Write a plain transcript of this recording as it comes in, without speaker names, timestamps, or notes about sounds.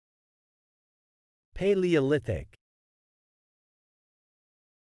Paleolithic.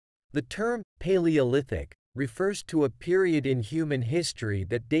 The term Paleolithic refers to a period in human history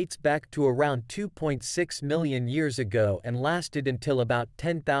that dates back to around 2.6 million years ago and lasted until about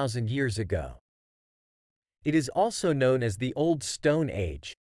 10,000 years ago. It is also known as the Old Stone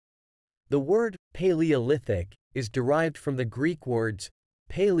Age. The word Paleolithic is derived from the Greek words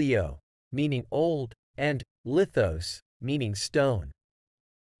paleo, meaning old, and lithos, meaning stone.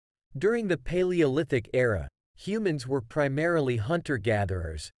 During the Paleolithic era, humans were primarily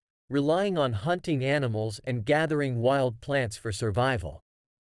hunter-gatherers, relying on hunting animals and gathering wild plants for survival.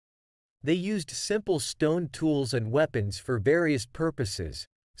 They used simple stone tools and weapons for various purposes,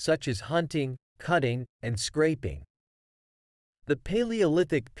 such as hunting, cutting, and scraping. The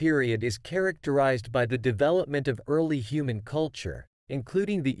Paleolithic period is characterized by the development of early human culture,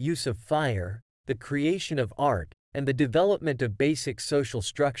 including the use of fire, the creation of art, and the development of basic social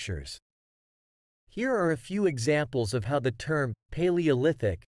structures. Here are a few examples of how the term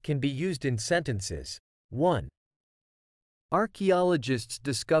Paleolithic can be used in sentences. 1. Archaeologists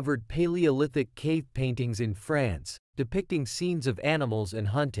discovered Paleolithic cave paintings in France, depicting scenes of animals and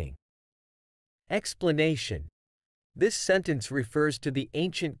hunting. Explanation. This sentence refers to the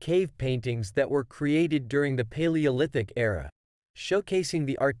ancient cave paintings that were created during the Paleolithic era, showcasing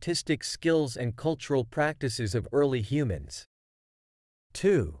the artistic skills and cultural practices of early humans.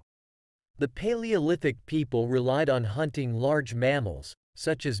 2. The Paleolithic people relied on hunting large mammals,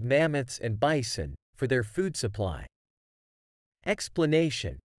 such as mammoths and bison, for their food supply.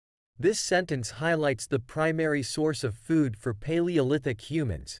 Explanation. This sentence highlights the primary source of food for Paleolithic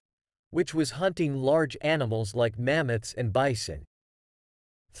humans, which was hunting large animals like mammoths and bison.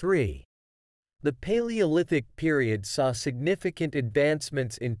 3. The Paleolithic period saw significant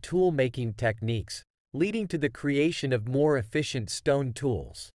advancements in tool-making techniques, leading to the creation of more efficient stone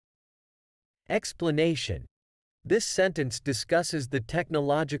tools. Explanation. This sentence discusses the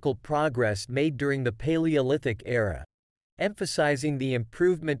technological progress made during the Paleolithic era, emphasizing the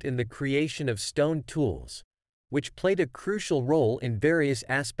improvement in the creation of stone tools, which played a crucial role in various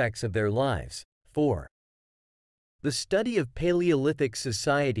aspects of their lives. 4. The study of Paleolithic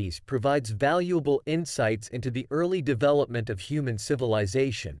societies provides valuable insights into the early development of human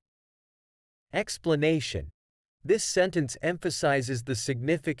civilization. Explanation. This sentence emphasizes the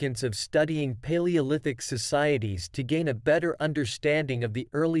significance of studying Paleolithic societies to gain a better understanding of the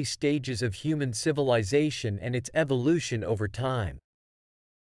early stages of human civilization and its evolution over time.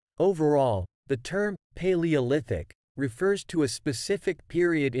 Overall, the term Paleolithic refers to a specific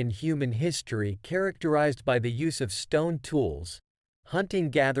period in human history characterized by the use of stone tools,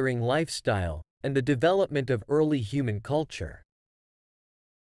 hunting-gathering lifestyle, and the development of early human culture.